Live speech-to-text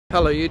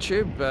Hello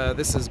YouTube,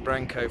 this is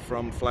Branko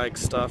from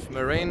Flagstaff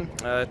Marine.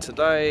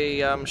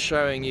 Today I'm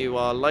showing you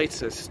our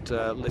latest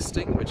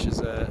listing, which is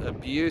a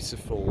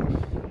beautiful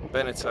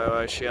Beneteau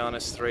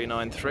Oceanis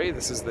 393.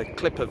 This is the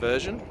clipper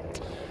version.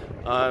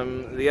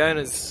 The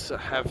owners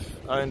have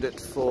owned it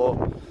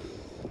for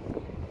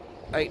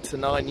 8 to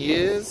 9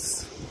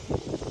 years.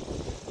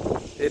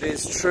 It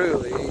is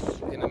truly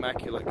in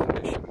immaculate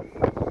condition.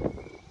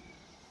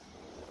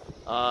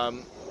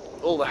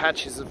 All the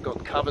hatches have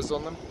got covers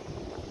on them.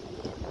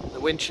 The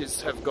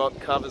winches have got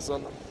covers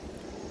on them.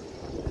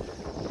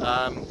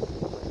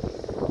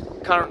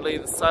 Currently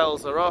the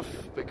sails are off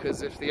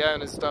because if the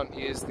owners don't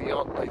use the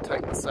yacht, they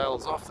take the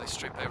sails off, they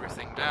strip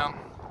everything down.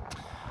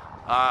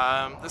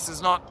 This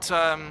is not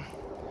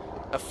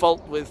a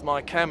fault with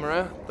my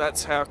camera,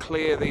 that's how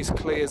clear these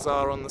clears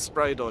are on the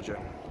spray dodger.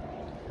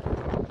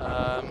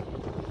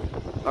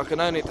 I can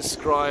only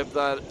describe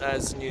that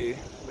as new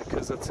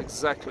because that's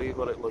exactly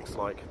what it looks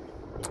like.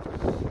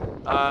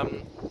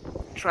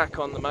 Track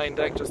on the main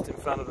deck just in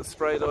front of the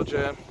spray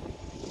dodger,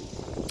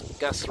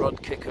 gas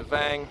rod kicker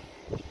vang.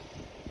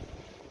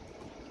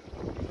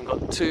 We've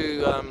got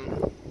two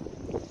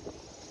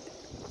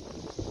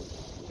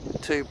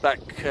back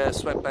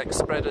swept back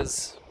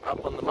spreaders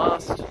up on the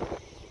mast.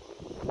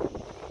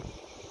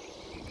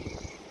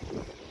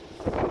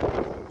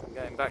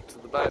 Going back to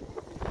the boat.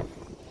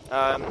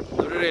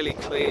 Really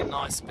clear,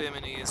 nice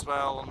bimini as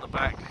well on the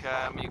back.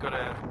 You've got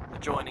a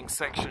adjoining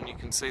section, you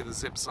can see the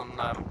zips on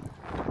the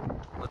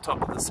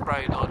top of the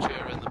spray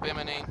dodger and the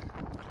bimini,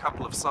 a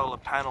couple of solar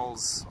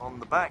panels on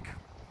the back.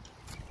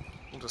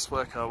 We'll just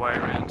work our way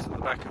around to the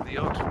back of the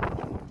yacht.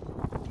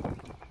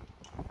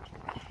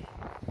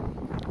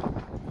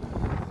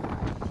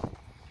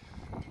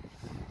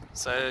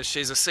 So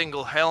she's a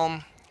single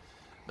helm,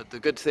 but the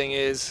good thing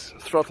is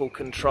throttle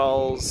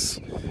controls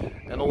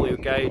and all your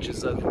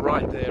gauges are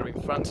right there in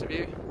front of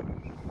you,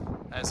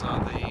 as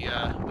are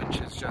the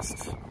winches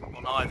just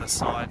on either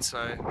side,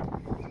 so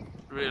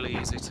really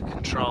easy to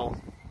control.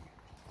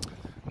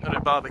 Got a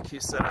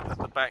barbecue setup at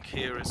the back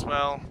here as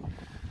well.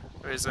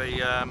 There is a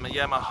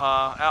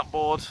Yamaha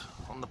outboard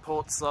on the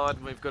port side,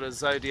 and we've got a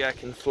Zodiac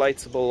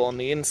inflatable on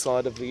the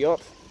inside of the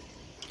yacht.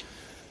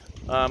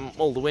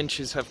 All the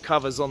winches have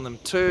covers on them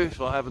too, if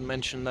I haven't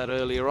mentioned that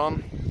earlier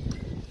on.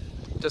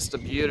 Just a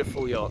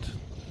beautiful yacht.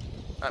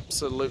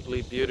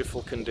 Absolutely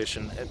beautiful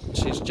condition.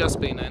 She's just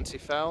been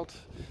anti-fouled.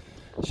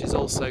 She's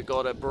also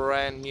got a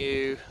brand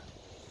new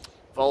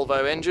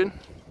Volvo engine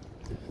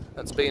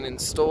that's been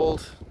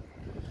installed.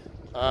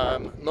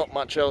 Not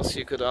much else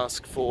you could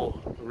ask for,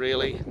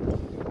 really.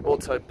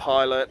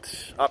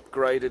 Autopilot,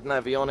 upgraded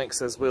navionics,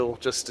 as we'll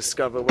just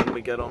discover when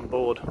we get on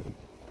board.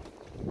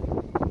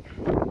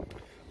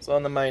 So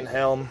on the main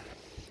helm,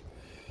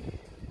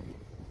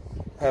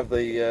 have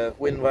the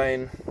wind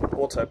vane,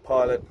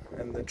 autopilot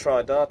and the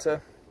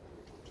tridata.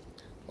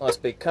 Nice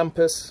big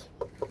compass,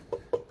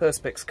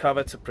 perspex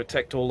cover to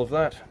protect all of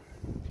that.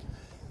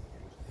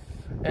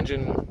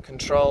 Engine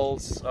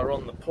controls are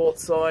on the port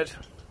side.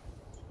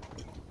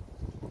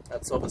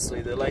 That's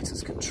obviously the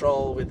latest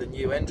control with the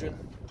new engine,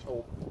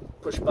 or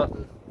push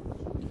button.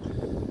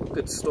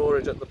 Good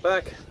storage at the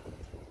back.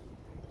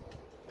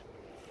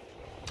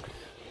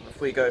 If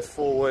we go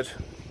forward,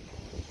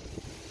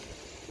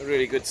 a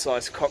really good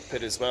sized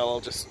cockpit as well. I'll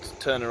just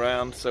turn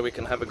around so we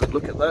can have a good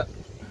look at that.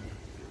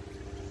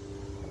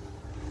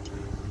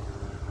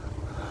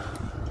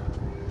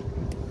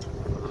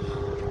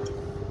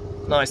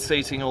 Nice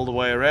seating all the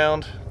way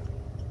around.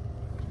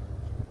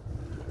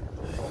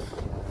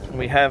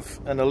 We have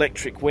an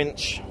electric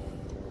winch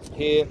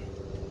here. And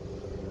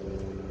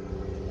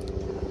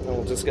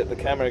we'll just get the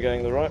camera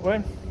going the right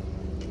way.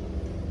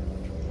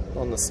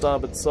 On the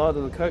starboard side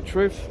of the coach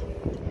roof.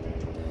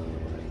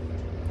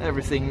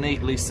 Everything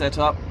neatly set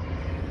up.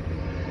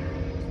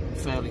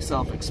 Fairly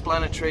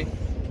self-explanatory.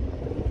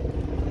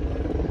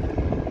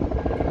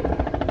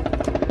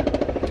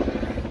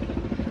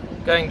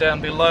 Going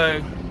down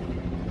below,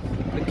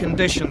 the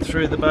condition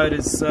through the boat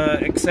is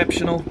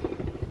exceptional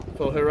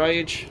for her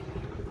age.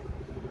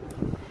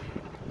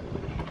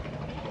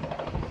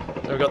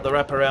 We've got the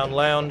wraparound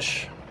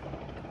lounge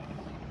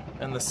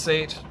and the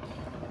seat.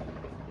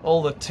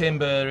 All the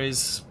timber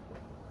is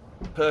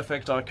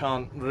perfect, I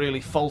can't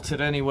really fault it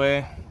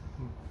anywhere.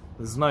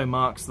 There's no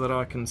marks that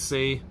I can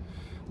see.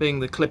 Being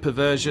the clipper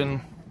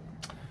version,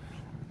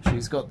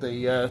 she's got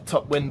the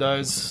top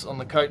windows on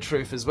the coach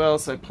roof as well,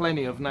 so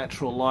plenty of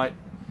natural light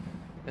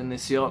in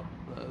this yacht.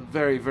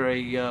 Very,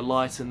 very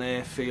light and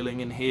air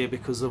feeling in here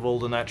because of all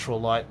the natural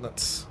light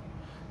that's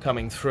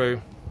coming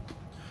through.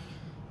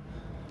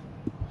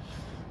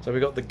 So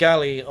we've got the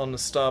galley on the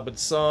starboard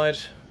side.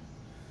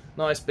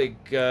 Nice big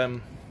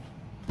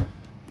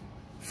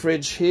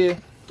fridge here,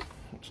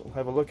 which we'll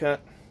have a look at.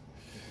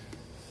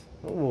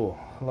 Oh,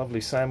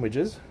 lovely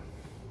sandwiches.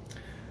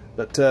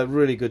 But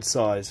really good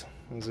size,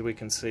 as we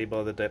can see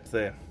by the depth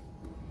there.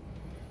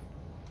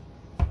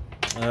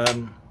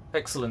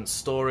 Excellent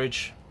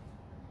storage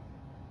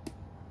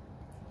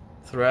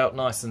throughout,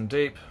 nice and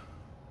deep.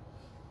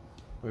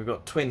 We've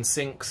got twin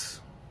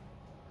sinks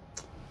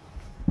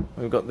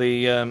We've got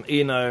the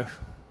Eno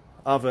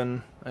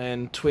oven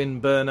and twin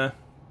burner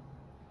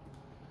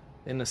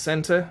in the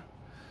centre,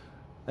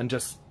 and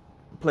just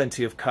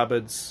plenty of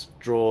cupboards,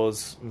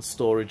 drawers and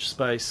storage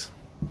space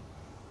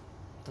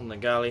in the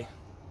galley.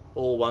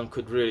 All one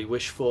could really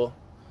wish for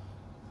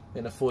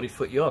in a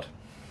 40-foot yacht.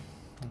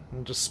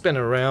 And just spin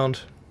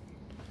around,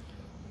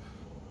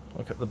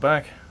 look at the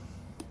back.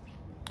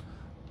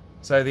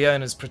 So the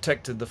owners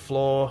protected the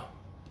floor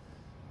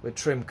with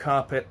trim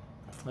carpet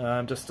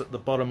just at the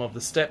bottom of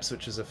the steps,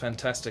 which is a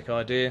fantastic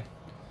idea.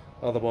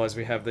 Otherwise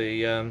we have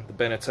the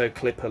Beneteau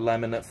clipper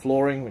laminate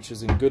flooring, which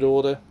is in good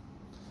order.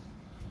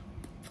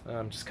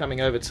 Just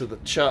coming over to the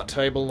chart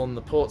table on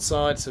the port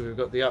side, so we've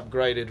got the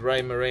upgraded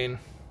Raymarine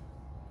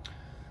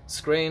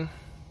screen.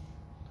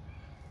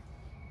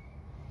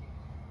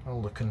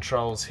 All the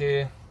controls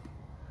here.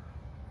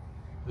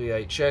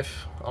 VHF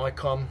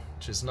icon,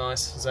 which is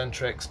nice.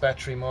 Xantrex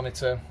battery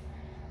monitor.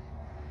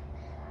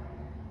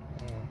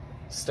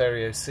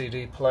 Stereo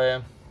CD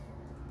player.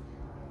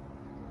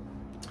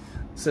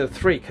 So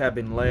 3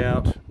 cabin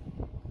layout.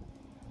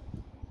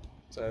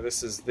 So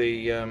this is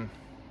the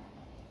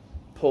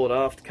port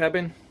aft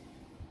cabin.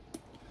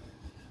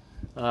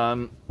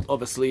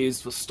 Obviously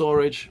used for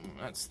storage.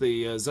 That's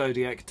the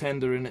Zodiac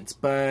tender in its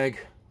bag.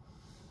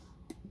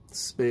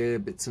 Spare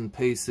bits and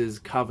pieces,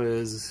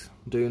 covers,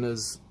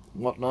 doonas,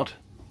 whatnot.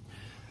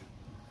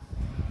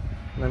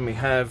 Then we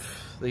have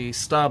the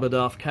starboard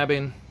aft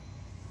cabin.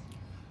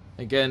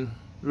 Again,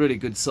 really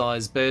good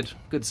size bed,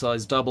 good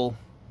size double,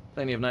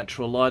 plenty of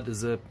natural light.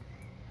 There's a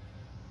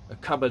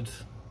cupboard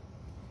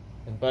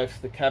in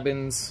both the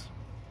cabins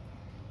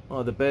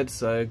by the bed,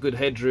 so good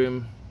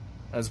headroom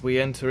as we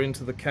enter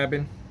into the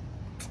cabin.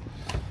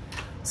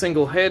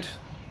 Single head,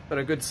 but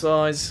a good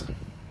size,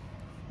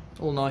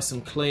 all nice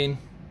and clean.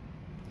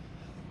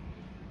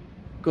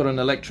 Got an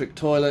electric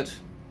toilet.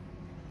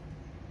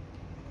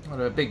 Got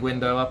a big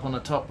window up on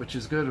the top, which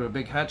is good, or a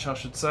big hatch I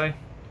should say.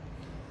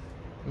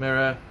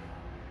 Mirror.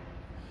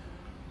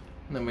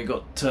 And then we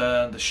got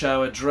the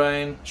shower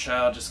drain.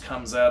 Shower just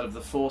comes out of the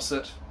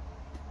faucet.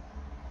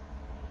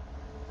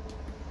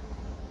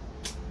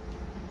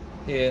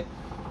 Here,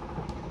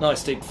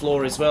 nice deep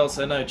floor as well,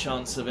 so no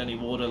chance of any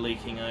water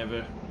leaking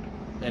over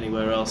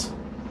anywhere else.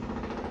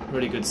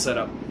 Really good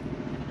setup.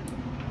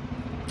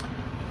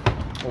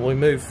 Well, we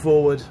move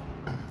forward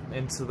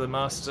into the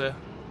master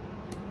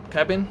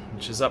cabin,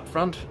 which is up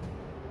front.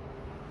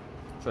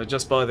 So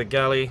just by the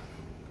galley,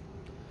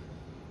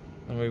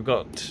 and we've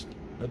got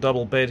a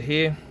double bed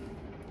here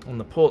on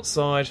the port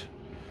side,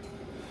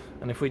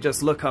 and if we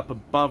just look up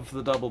above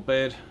the double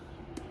bed,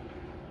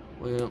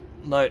 we'll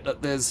note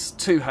that there's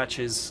 2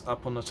 hatches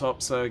up on the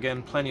top, so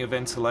again plenty of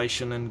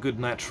ventilation and good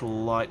natural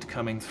light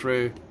coming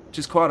through, which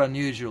is quite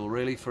unusual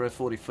really for a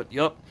 40-foot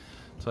yacht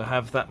to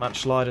have that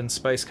much light and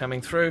space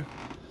coming through.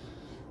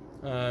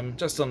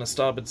 Just on the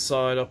starboard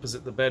side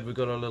opposite the bed we've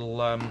got a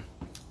little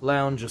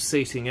lounge or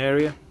seating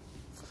area,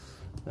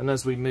 and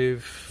as we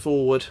move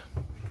forward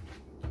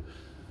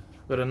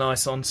got a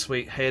nice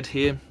ensuite head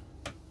here.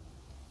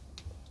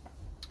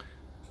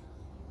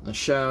 The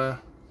shower,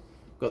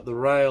 got the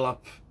rail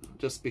up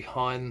just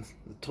behind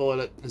the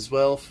toilet as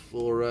well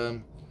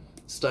for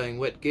stowing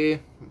wet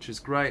gear, which is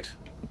great.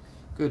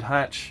 Good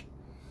hatch,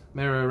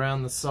 mirror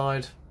around the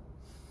side,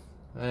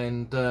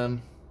 and a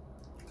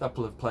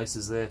couple of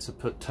places there to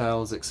put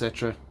towels,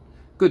 etc.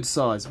 Good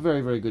size,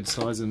 very very good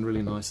size, and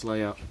really nice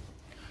layout.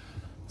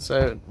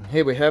 So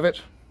here we have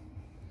it,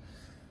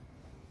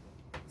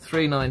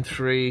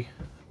 393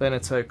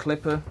 Beneteau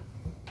clipper,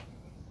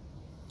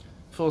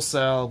 for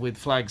sale with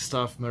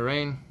Flagstaff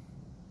Marine,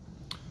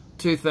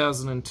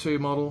 2002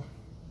 model.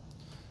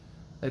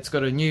 It's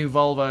got a new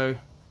Volvo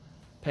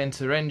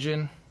Penta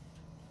engine,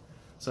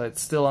 so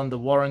it's still under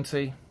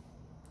warranty.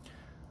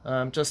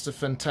 Just a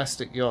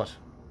fantastic yacht.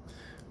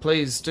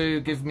 Please do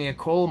give me a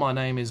call. My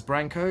name is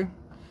Branko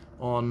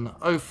on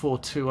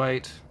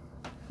 0428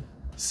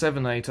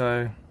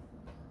 780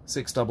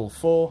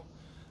 644.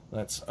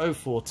 That's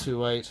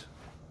 0428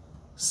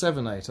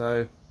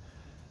 780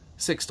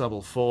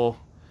 644,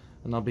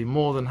 and I'll be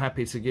more than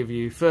happy to give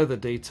you further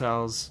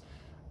details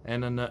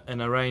and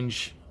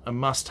arrange a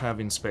must-have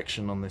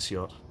inspection on this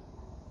yacht.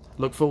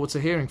 Look forward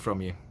to hearing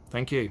from you.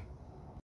 Thank you.